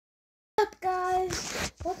Up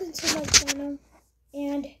guys, welcome to my channel,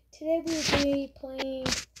 and today we will be playing.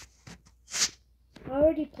 I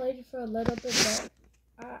already played it for a little bit,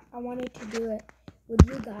 but I wanted to do it with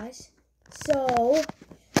you guys. So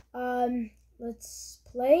let's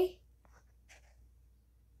play.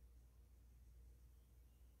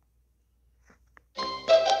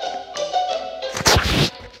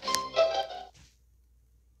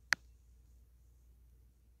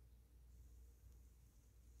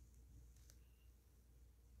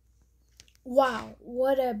 Wow,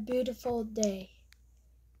 what a beautiful day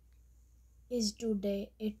is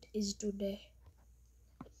today. It is today.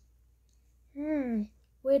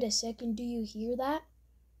 Wait a second, do you hear that?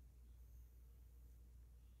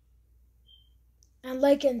 And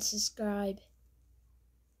like and subscribe.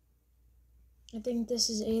 I think this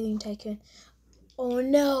is Alien Tycoon. Oh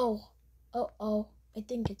no! Oh, I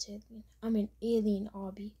think it's Alien. I mean Alien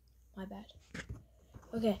Obby. My bad.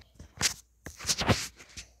 Okay.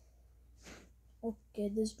 Okay,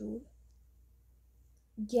 this dude.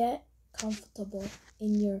 Get comfortable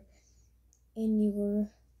in your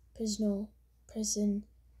prison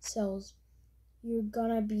cells. You're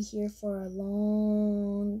gonna be here for a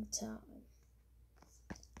long time.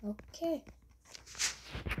 Okay.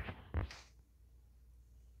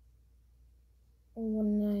 Oh,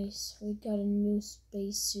 nice. We got a new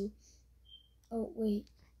spacesuit. Oh, wait.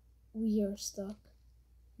 We are stuck.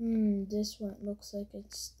 This one looks like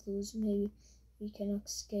it's loose. Maybe we can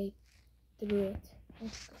escape through it.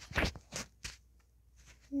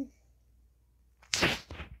 Okay.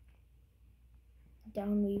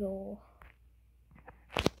 Down we go.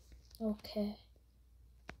 Okay.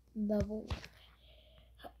 Level.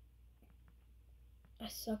 I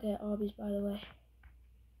suck at obbies, by the way.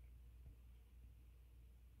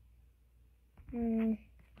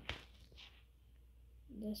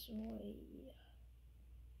 This way.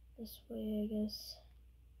 This way, I guess.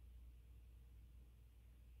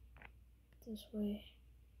 This way.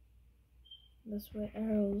 This way.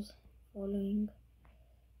 Arrows following.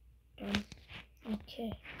 Done.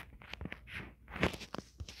 Okay.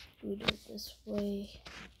 We do it this way.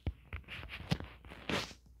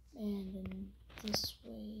 And then this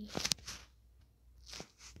way.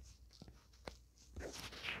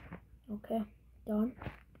 Okay. Done.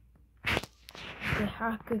 The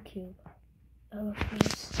hacker cube. Oh,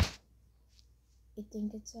 nice. You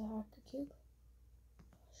think it's a hacker cube?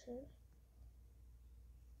 Sure.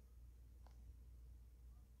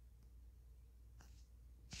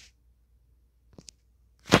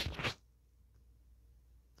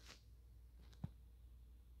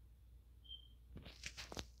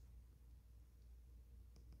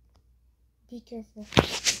 Be careful.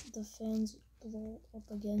 The fans blow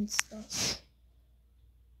up against us.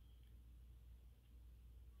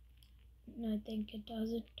 I think it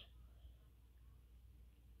doesn't.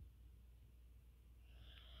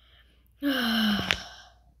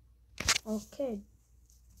 Okay.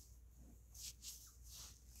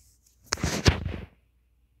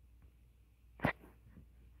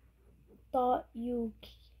 Thought you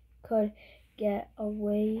could get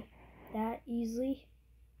away that easily?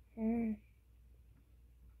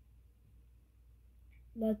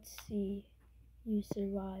 Let's see you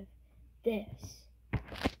survive this.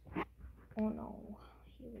 Oh no.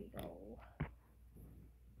 Here we go.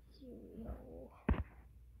 Here we go.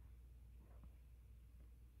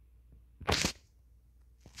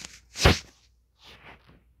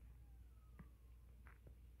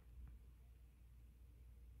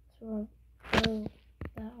 So, oh,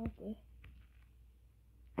 that okay.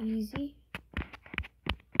 Easy.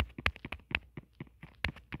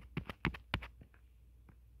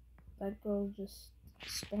 That girl just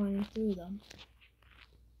spawning through them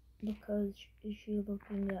because she's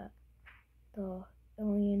looking at the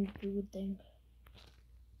alien dude thing.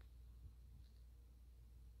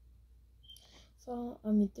 So,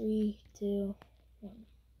 3, 2, 1.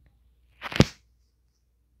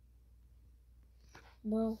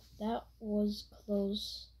 Well, that was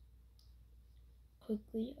close.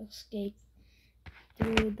 Quickly escape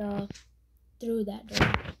through that door.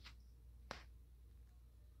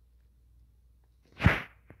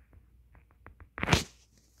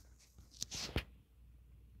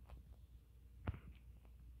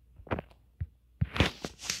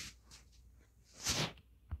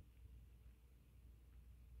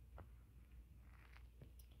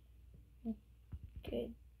 Okay,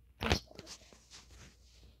 this part.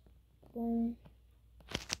 Boom.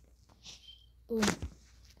 Boom.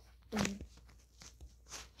 Boom.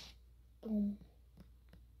 Boom.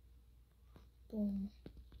 Boom.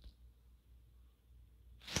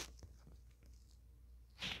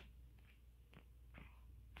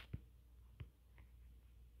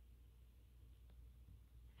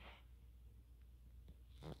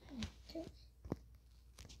 Okay.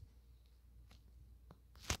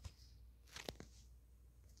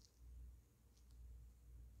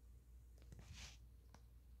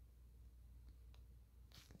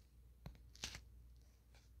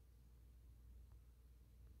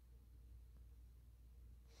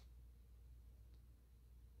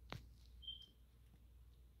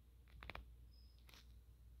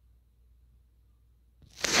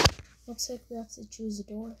 Looks like we have to choose a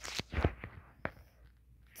door.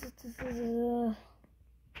 Let's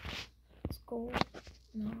go.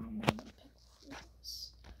 No, I'm gonna pick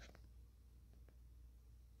this.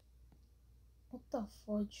 What the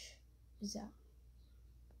fudge is that?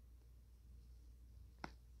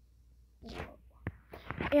 Whoa.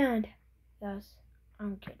 And yes,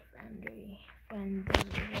 I'm kid friendly,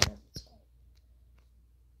 whatever it's called.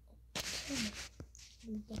 Okay.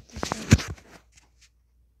 We got this one.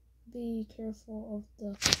 Be careful of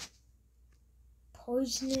the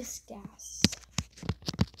poisonous gas.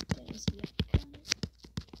 Okay.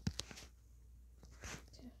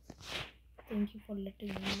 Thank you for letting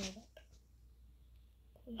me know that.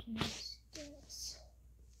 Poisonous gas.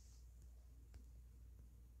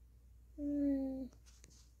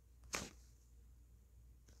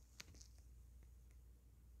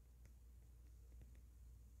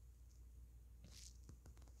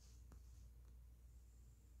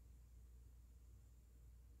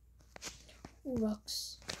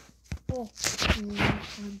 Rocks. Oh,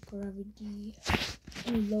 high gravity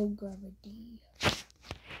and low gravity. I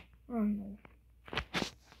don't know.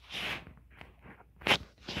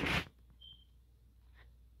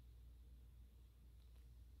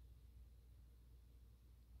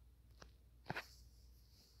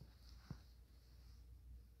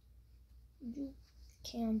 You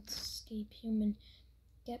can't escape, human.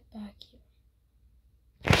 Get back here.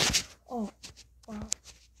 Oh, wow.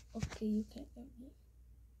 Okay, you can't get me.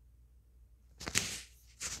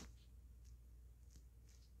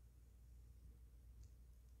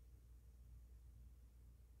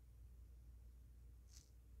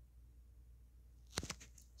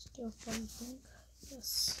 Still fighting.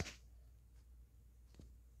 Yes.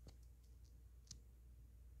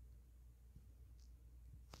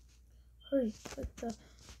 Hurry, click the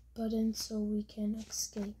button so we can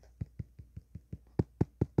escape.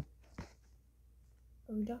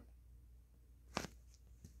 Are we done?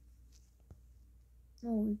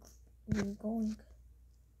 No, we're going.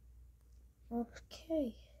 Okay.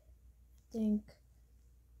 I think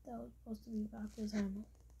that was supposed to be backwards. I don't know.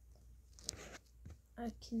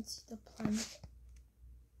 I can see the planet.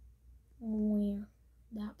 Where?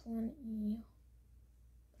 That planet?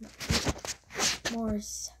 Yeah.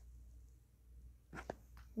 Mars.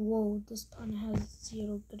 Whoa, this planet has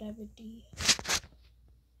 0 gravity.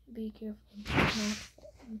 Be careful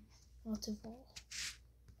not to fall.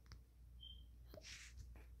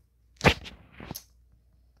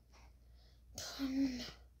 Done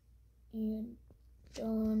and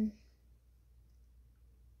done.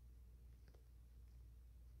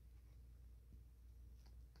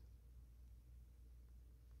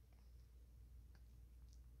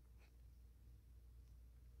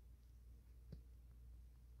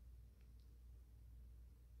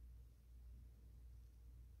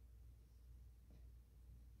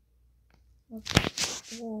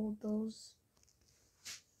 Whoa, those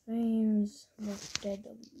frames look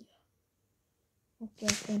deadly. Okay,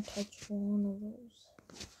 I can touch one of those.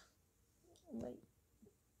 Right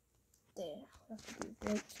there. I have to be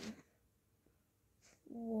right here.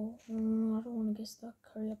 Whoa, I don't want to get stuck.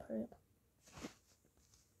 Hurry up, hurry up.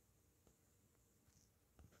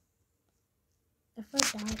 If I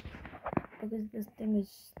die, because this thing is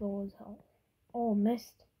slow as hell. Oh,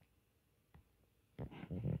 missed.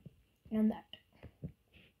 And that.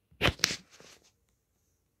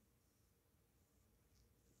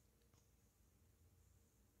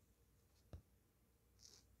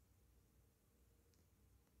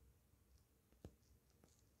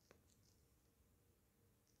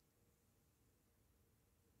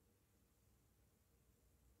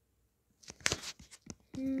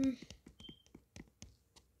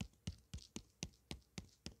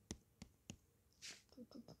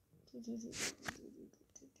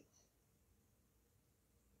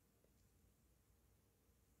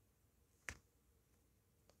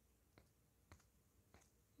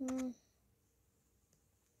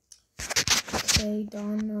 Okay,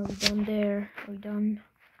 done. Are we done there? Are we done?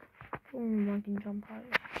 Boom, I can jump higher.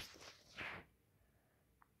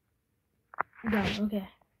 Done, okay.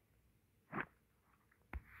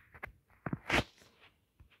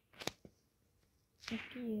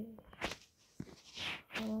 Okay.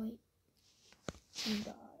 Oh, he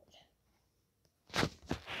died.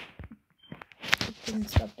 on,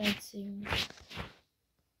 stop dancing.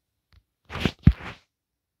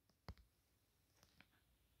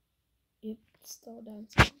 Yep, still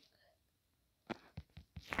dancing.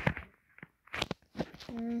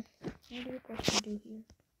 What are you supposed to do here?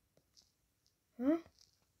 Huh?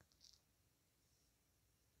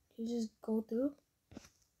 You just go through?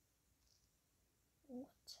 What?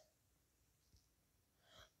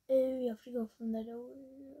 Oh, you have to go from the door.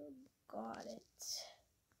 Got it.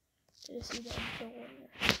 Did see that door?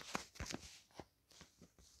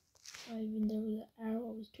 Even though the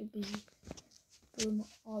arrow was too busy. Boom,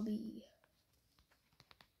 obby.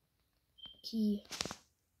 Key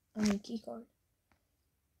card.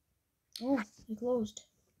 Oh, it closed.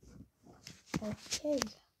 Okay.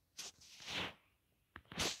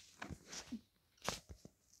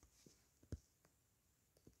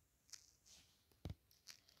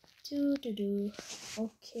 Do.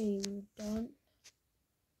 Okay, we're done.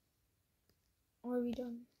 Are we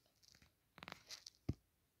done?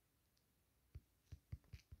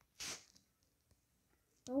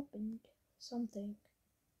 Opened something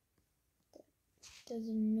that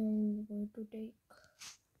doesn't know where to take.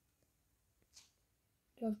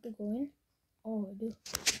 Do I have to go in? Oh, I do.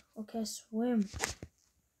 Okay, swim.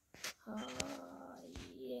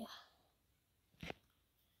 Yeah.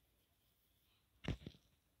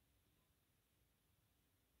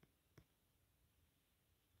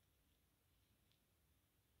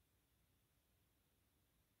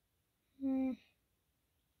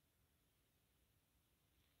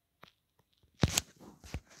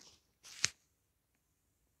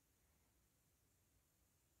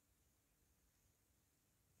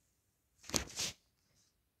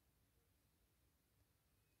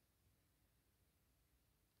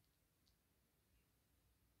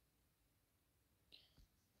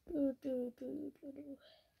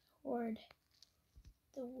 Horde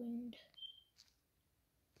the wind.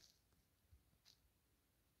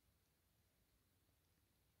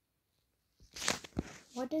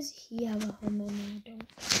 Why does he have a helmet and I don't?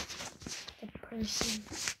 The person.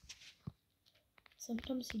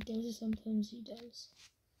 Sometimes he does, sometimes he does.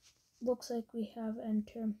 Looks like we have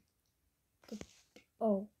entered the.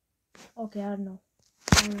 Oh. Okay, I don't know.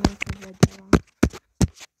 I don't know if I read that wrong.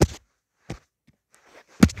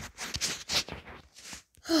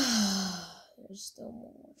 There's still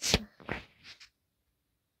more.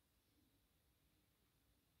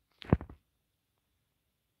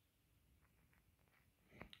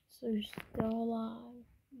 So you're still alive.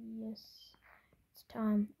 Yes. It's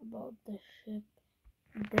time about the ship.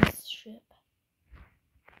 This ship.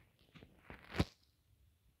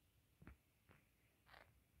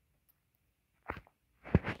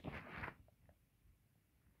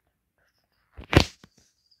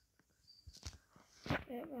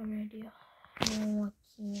 Yep, I'm ready. No, I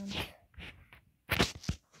can't.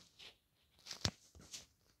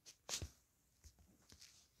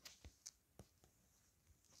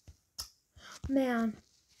 Man.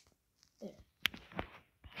 There.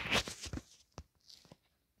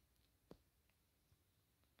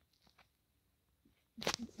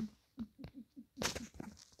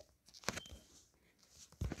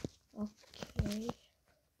 Okay.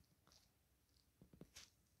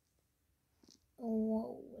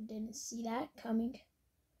 Whoa, I didn't see that coming.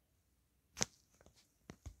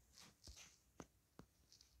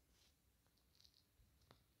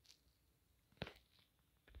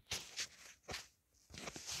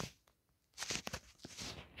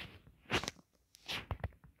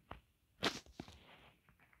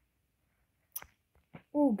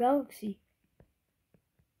 Oh, Galaxy.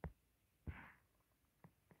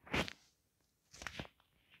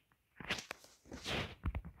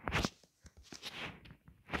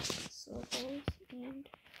 Circles and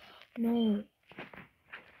no.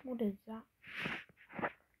 What is that?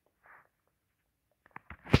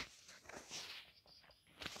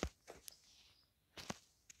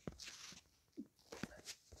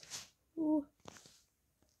 Ooh.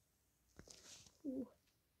 Ooh.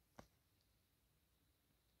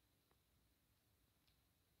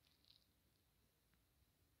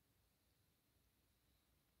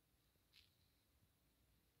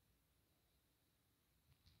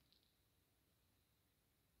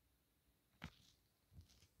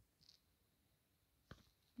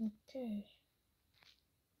 Okay.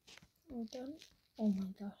 We're done. Oh my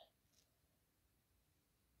god.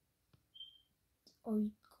 Are we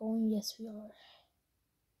going? Yes, we are.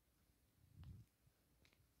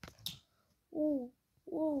 Whoa.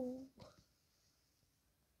 Whoa.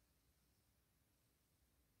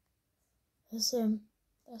 That's him.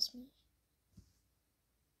 That's me.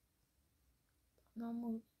 I'm not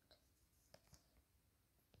moving.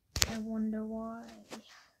 I wonder why.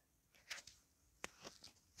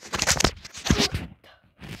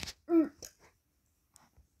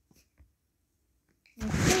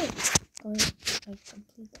 Okay, I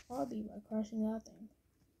complete the obby by crushing that thing.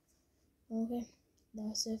 Okay,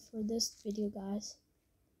 that's it for this video, guys.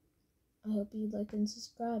 I hope you like and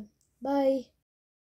subscribe. Bye!